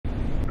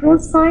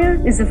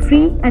Crossfyre is a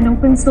free and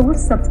open source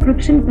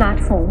subscription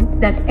platform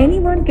that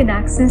anyone can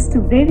access to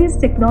various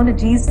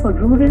technologies for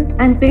rural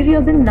and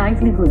peri-urban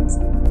livelihoods.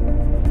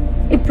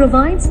 It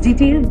provides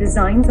detailed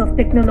designs of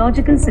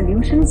technological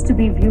solutions to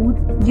be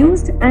viewed,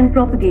 used, and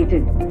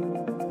propagated.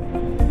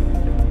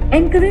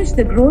 Encourage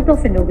the growth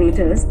of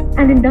innovators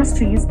and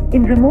industries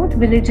in remote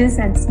villages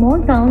and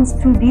small towns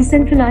through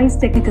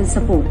decentralized technical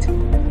support.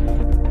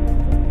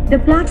 The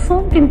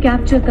platform can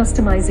capture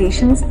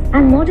customizations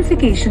and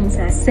modifications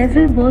as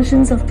several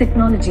versions of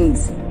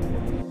technologies.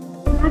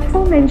 The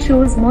platform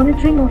ensures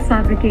monitoring of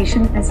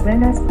fabrication as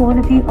well as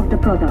quality of the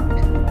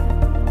product.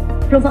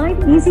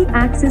 Provide easy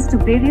access to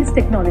various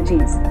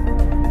technologies.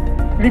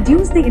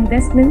 Reduce the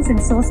investments in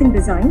sourcing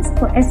designs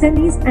for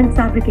SMEs and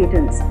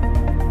fabricators.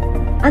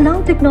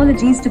 Allow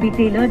technologies to be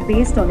tailored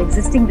based on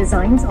existing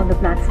designs on the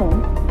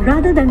platform,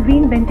 rather than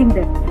reinventing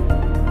them.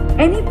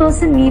 Any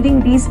person needing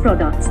these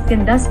products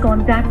can thus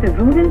contact a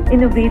rural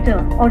innovator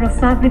or a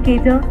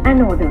fabricator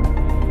and order.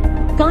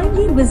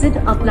 Kindly visit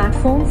our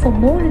platform for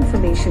more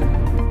information.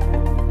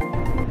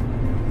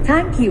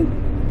 Thank you.